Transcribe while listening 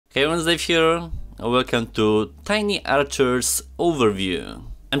Hey everyone, Dave here. Welcome to Tiny Archer's overview.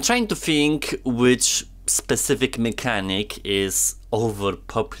 I'm trying to think which specific mechanic is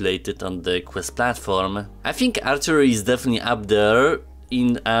overpopulated on the Quest platform. I think archery is definitely up there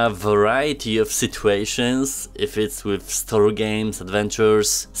in a variety of situations, if it's with story games,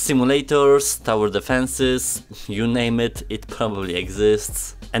 adventures, simulators, tower defenses, you name it, it probably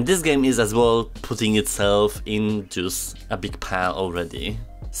exists. And this game is as well putting itself in just a big pile already.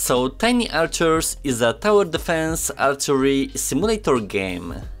 So Tiny Archers is a tower defense archery simulator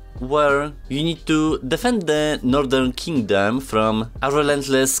game where you need to defend the Northern Kingdom from a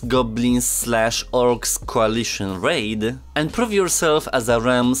relentless goblins/orcs coalition raid and prove yourself as a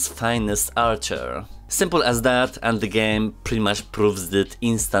realm's finest archer. Simple as that, and the game pretty much proves it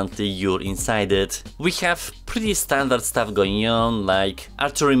instantly you're inside it. We have pretty standard stuff going on, like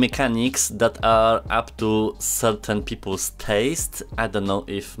archery mechanics that are up to certain people's taste, I don't know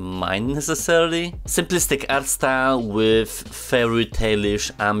if mine necessarily. Simplistic art style with fairy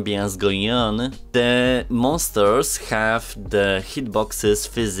tale-ish ambience going on. The monsters have the hitboxes,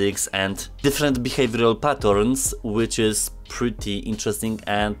 physics and different behavioral patterns, which is pretty interesting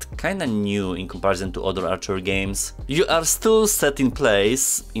and kinda new in comparison to other archer games. You are still set in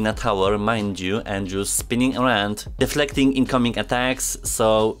place in a tower, mind you, and just spinning around, deflecting incoming attacks,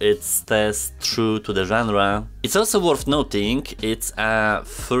 so it stays true to the genre. It's also worth noting it's a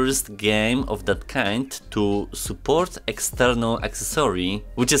first game of that kind to support external accessory,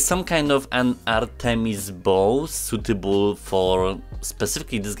 which is some kind of an Artemis bow suitable for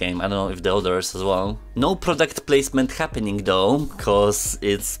specifically this game. I don't know if the others as well. No product placement happening though, cause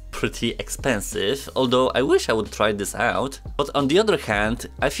it's pretty expensive, although I wish I would try this out. But on the other hand,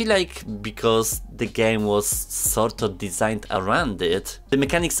 I feel like because the game was sort of designed around it, the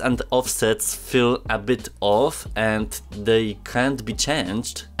mechanics and offsets feel a bit off and they can't be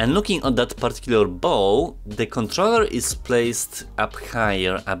changed. And looking on that particular bow, the controller is placed up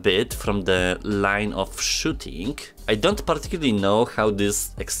higher a bit from the line of shooting. I don't particularly know how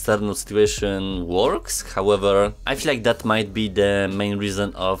this external situation works, however, I feel like that might be the main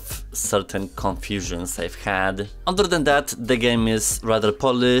reason of certain confusions I've had. Other than that, the game is rather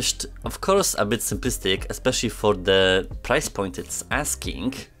polished, of course a bit simplistic, especially for the price point it's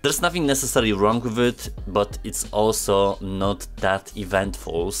asking. There's nothing necessarily wrong with it, but it's also not that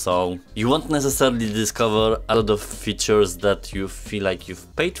eventful, so you won't necessarily discover a lot of features that you feel like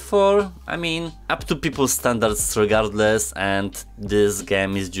you've paid for. I mean, up to people's standards regardless, and this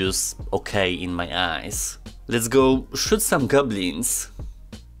game is just okay in my eyes. Let's go shoot some goblins.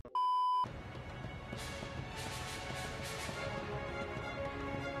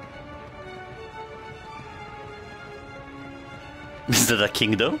 Is that a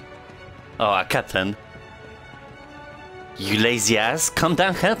king though? Oh, a captain. You lazy ass, come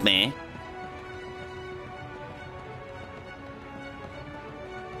down, help me.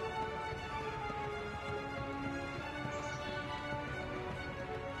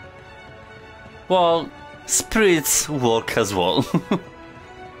 Well, spirits work as well.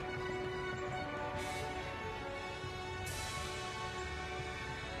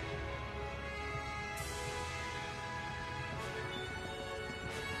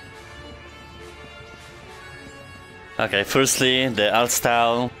 Okay, firstly, the art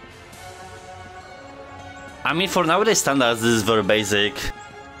style. I mean, for nowadays standards, this is very basic.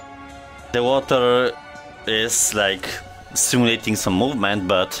 The water is like simulating some movement,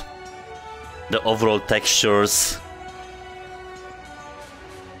 but the overall textures,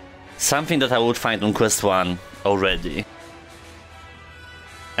 something that I would find on Quest 1 already.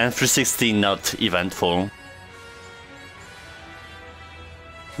 And 360 not eventful.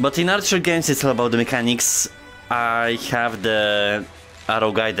 But in archer games it's all about the mechanics. I have the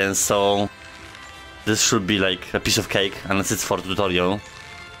arrow guidance, so this should be like a piece of cake, unless it's for tutorial.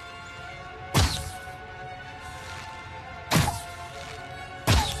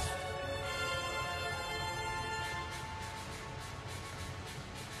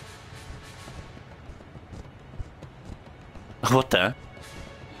 What the?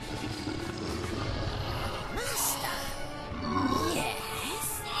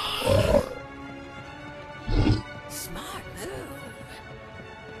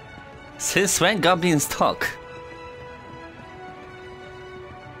 Since when goblins talk?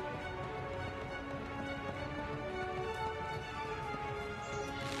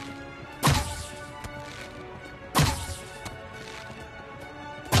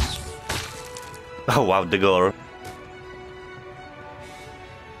 Oh wow, the gore.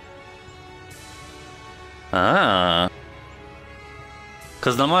 Ah.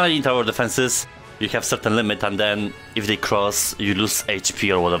 Because normally in tower defenses, you have certain limit, and then if they cross, you lose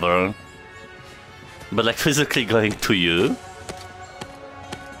HP or whatever. But like physically going to you.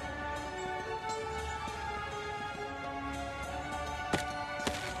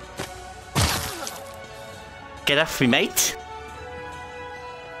 Get off me, mate.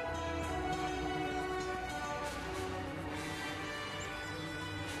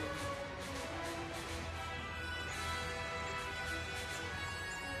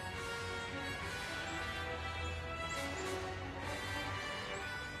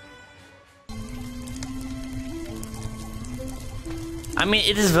 I mean,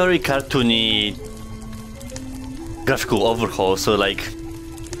 it is very cartoony graphical overhaul, so like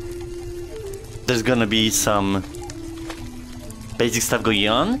there's gonna be some basic stuff going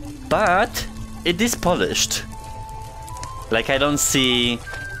on, but it is polished. Like I don't see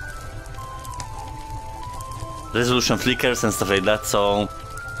resolution flickers and stuff like that, so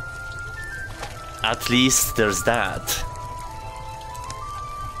at least there's that.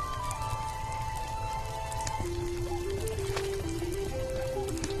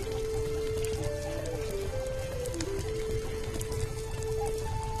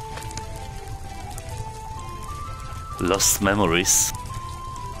 Lost memories.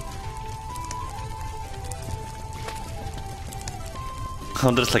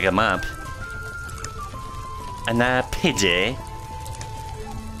 Oh, there's like a map. An RPG.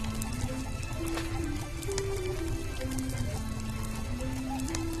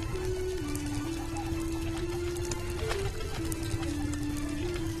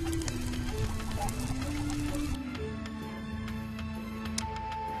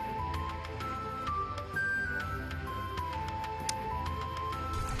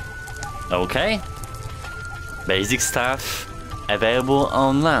 Okay. Basic stuff available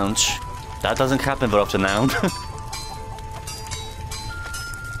on launch. That doesn't happen very often now.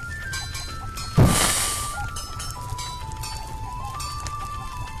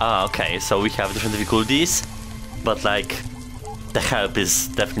 Ah, okay, so we have different difficulties, but like the help is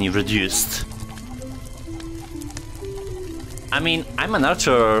definitely reduced. I mean, I'm an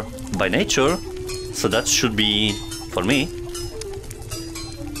archer by nature, so that should be for me.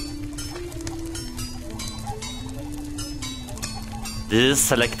 This is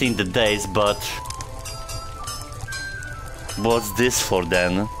selecting the days, but what's this for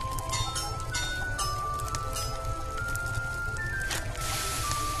then?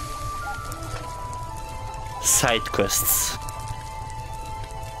 Side quests.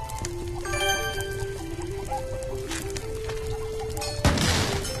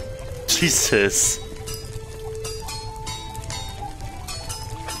 Jesus.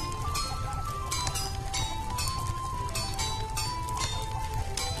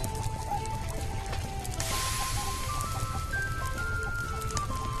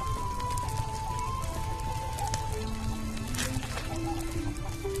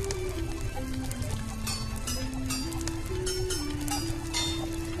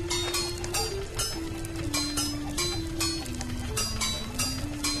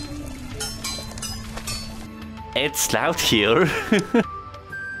 It's loud here.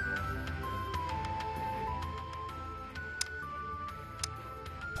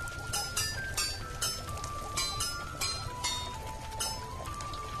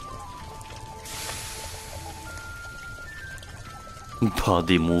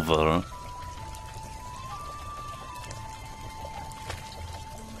 Body mover.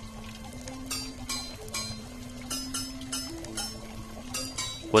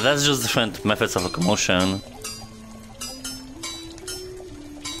 Well, that's just different methods of locomotion.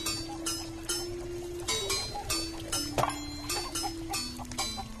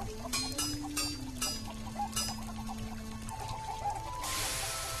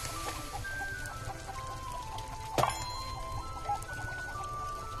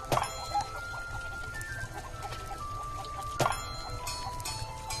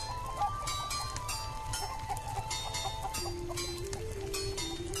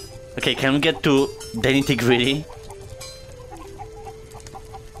 Okay, can we get to the nitty-gritty?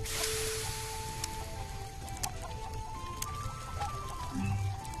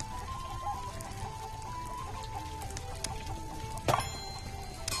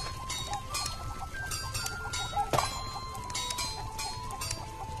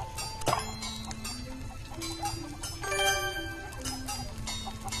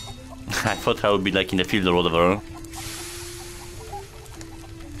 I thought I would be like in the field or whatever.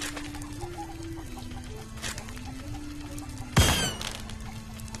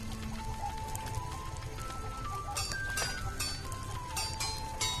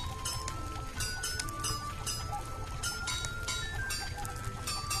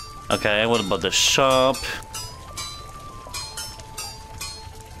 Okay, what about the shop?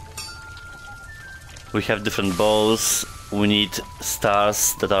 We have different balls. We need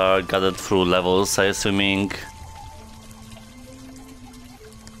stars that are gathered through levels, I'm assuming.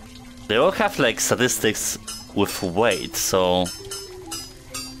 They all have like statistics with weight, so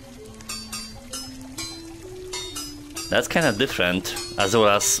that's kind of different, as well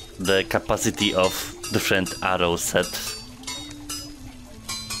as the capacity of different arrow sets.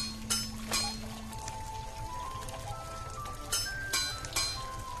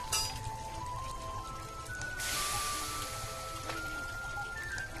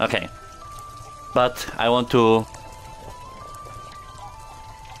 Okay, but I want to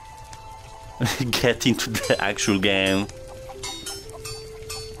get into the actual game.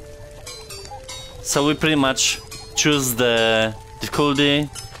 So we pretty much choose the difficulty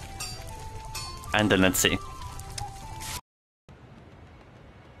and then let's see.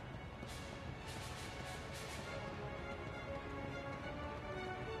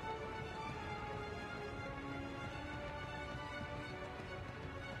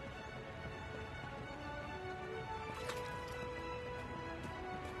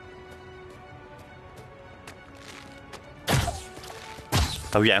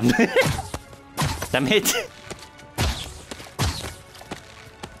 Oh yeah. Damn it.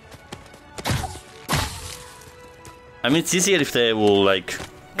 I mean, it's easier if they will like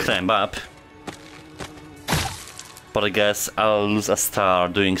climb up, but I guess I'll lose a star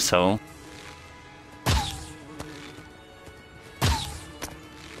doing so.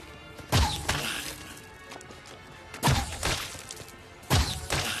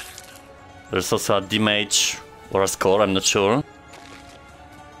 There's also a damage or a score, I'm not sure.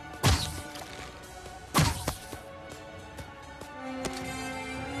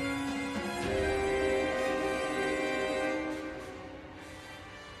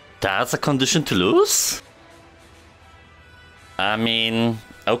 That's a condition to lose? I mean,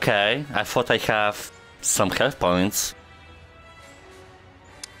 okay, I thought I have some health points.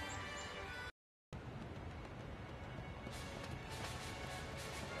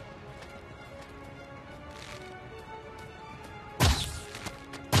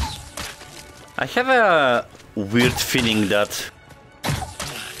 I have a weird feeling that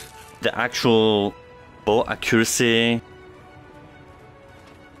the actual bow accuracy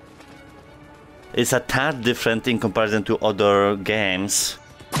is a tad different in comparison to other games.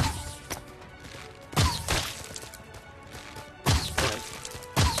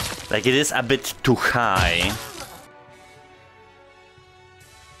 Like, it is a bit too high.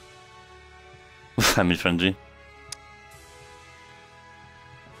 Family friendly.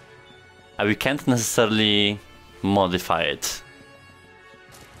 We can't necessarily modify it.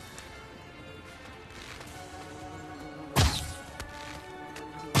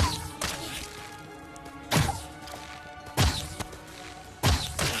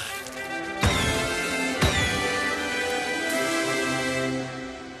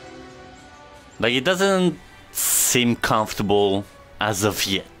 Like, it doesn't seem comfortable as of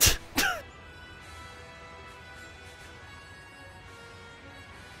yet.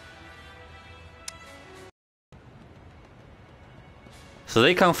 So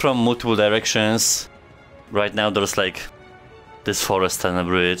they come from multiple directions. Right now there's like this forest and a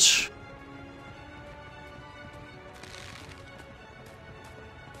bridge.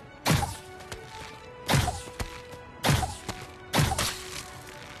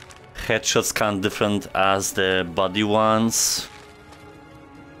 Headshots count different as the body ones.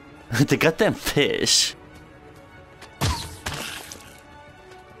 The goddamn fish.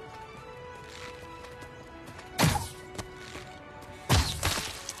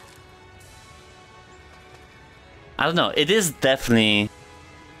 I don't know, it is definitely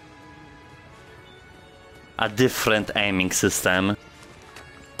a different aiming system.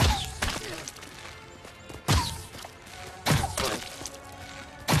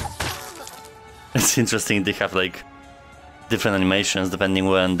 It's interesting, they have like different animations depending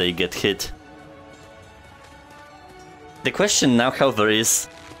when they get hit. The question now, however, is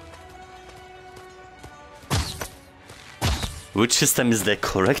which system is the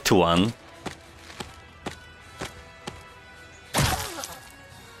correct one?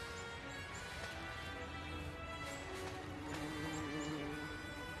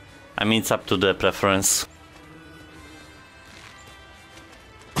 I mean, it's up to the preference.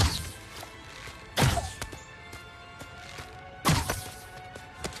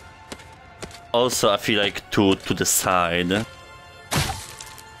 Also, I feel like to the side.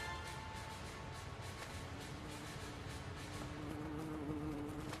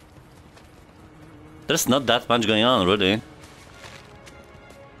 There's not that much going on, really.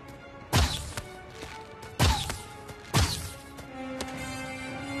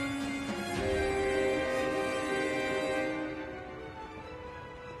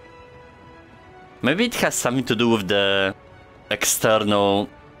 Maybe it has something to do with the external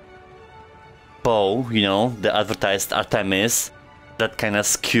bow, you know, the advertised Artemis, that kind of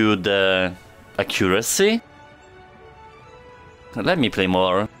skewed the accuracy. Let me play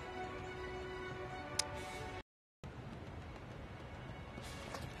more.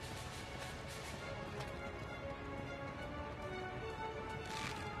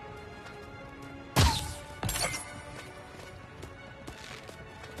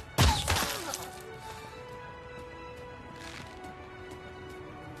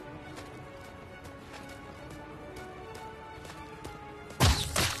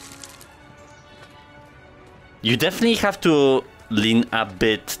 You definitely have to lean a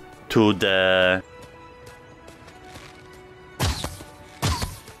bit to the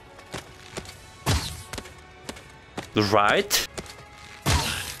right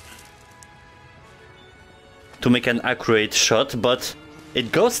to make an accurate shot, but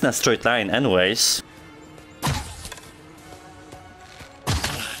it goes in a straight line anyways.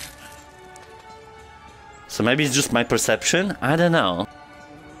 So maybe it's just my perception? I don't know.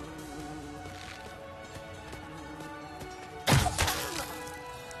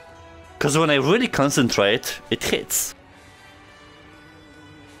 Because when I really concentrate, it hits.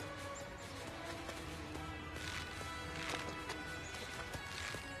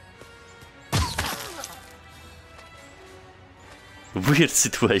 Weird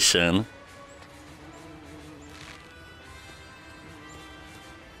situation.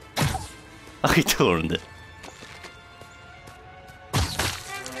 Oh, he turned.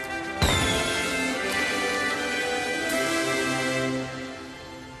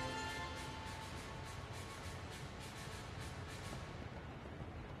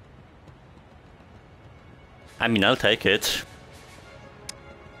 I mean, I'll take it.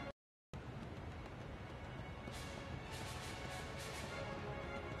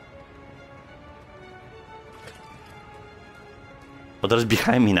 Others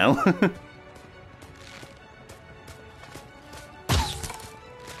behind me now.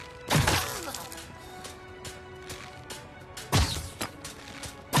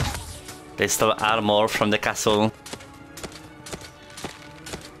 They stole armor from the castle.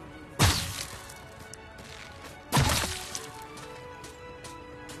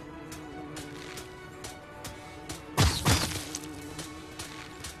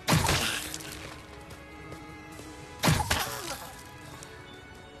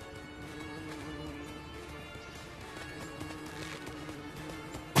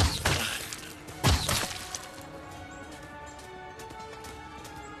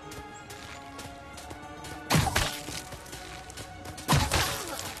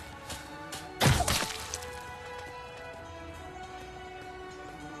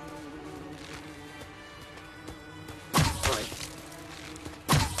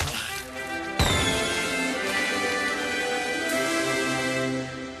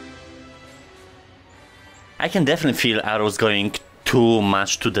 I can definitely feel arrows going too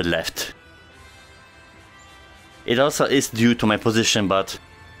much to the left. It also is due to my position, but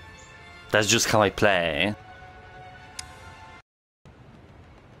that's just how I play.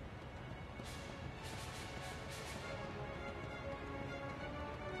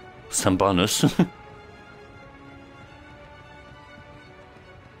 Some bonus.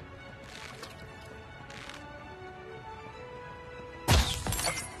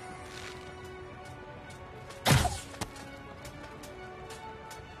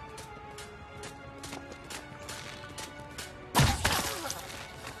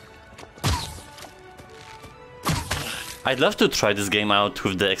 I'd love to try this game out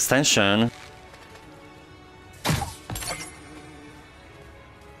with the extension.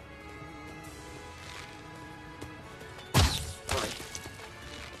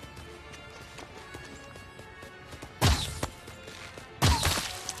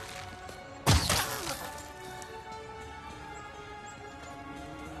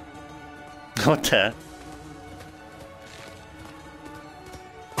 What the?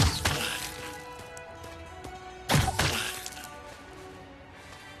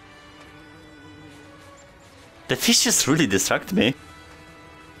 The fishes really distract me.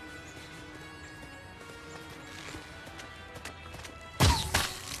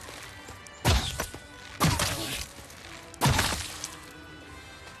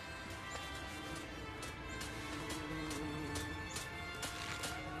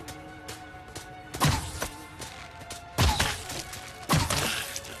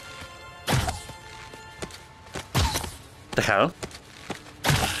 The hell?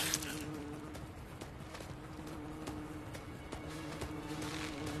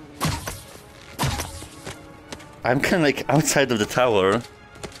 I'm kinda like outside of the tower.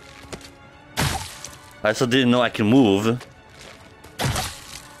 I also didn't know I can move.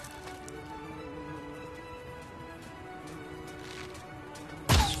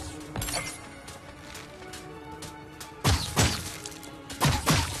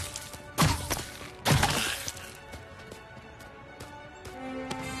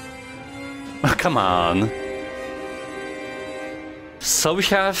 Oh, come on. So we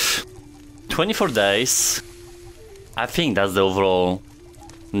have 24 days. I think that's the overall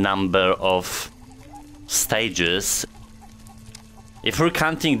number of stages. If we're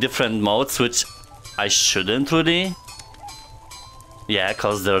counting different modes, which I shouldn't really. Yeah,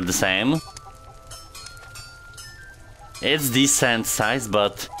 cause they're the same. It's decent size,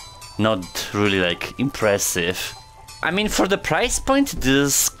 but not really like impressive. I mean, for the price point, it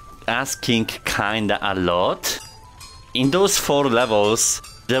is asking kinda a lot. In those 4 levels,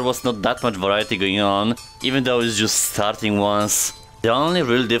 there was not that much variety going on, even though it's just starting ones. The only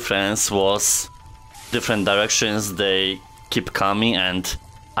real difference was different directions they keep coming and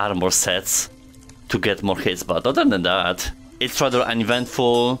armor sets to get more hits, but other than that, it's rather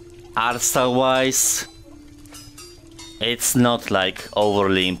uneventful. Art style wise, it's not like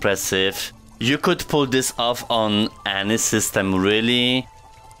overly impressive. You could pull this off on any system really.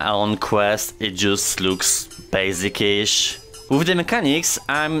 On Quest it just looks basic-ish. With the mechanics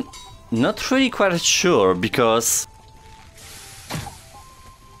I'm not really quite sure, because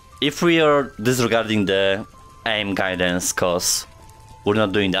if we are disregarding the aim guidance, cause we're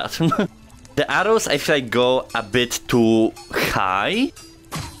not doing that. The arrows I feel like go a bit too high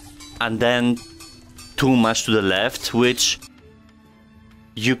and then too much to the left, which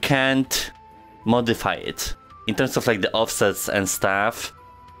you can't modify it in terms of like the offsets and stuff.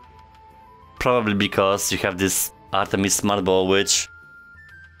 Probably because you have this Artemis Smart Ball, which,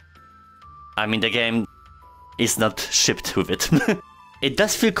 I mean, the game is not shipped with it. It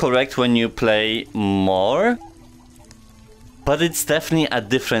does feel correct when you play more, but it's definitely a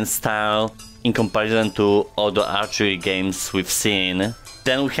different style in comparison to all the archery games we've seen.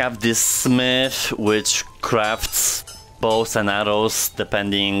 Then we have this smith, which crafts bows and arrows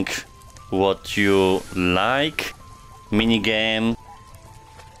depending what you like. Minigame.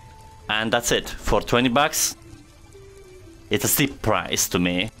 And that's it. For 20 bucks, it's a steep price to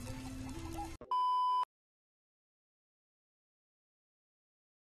me.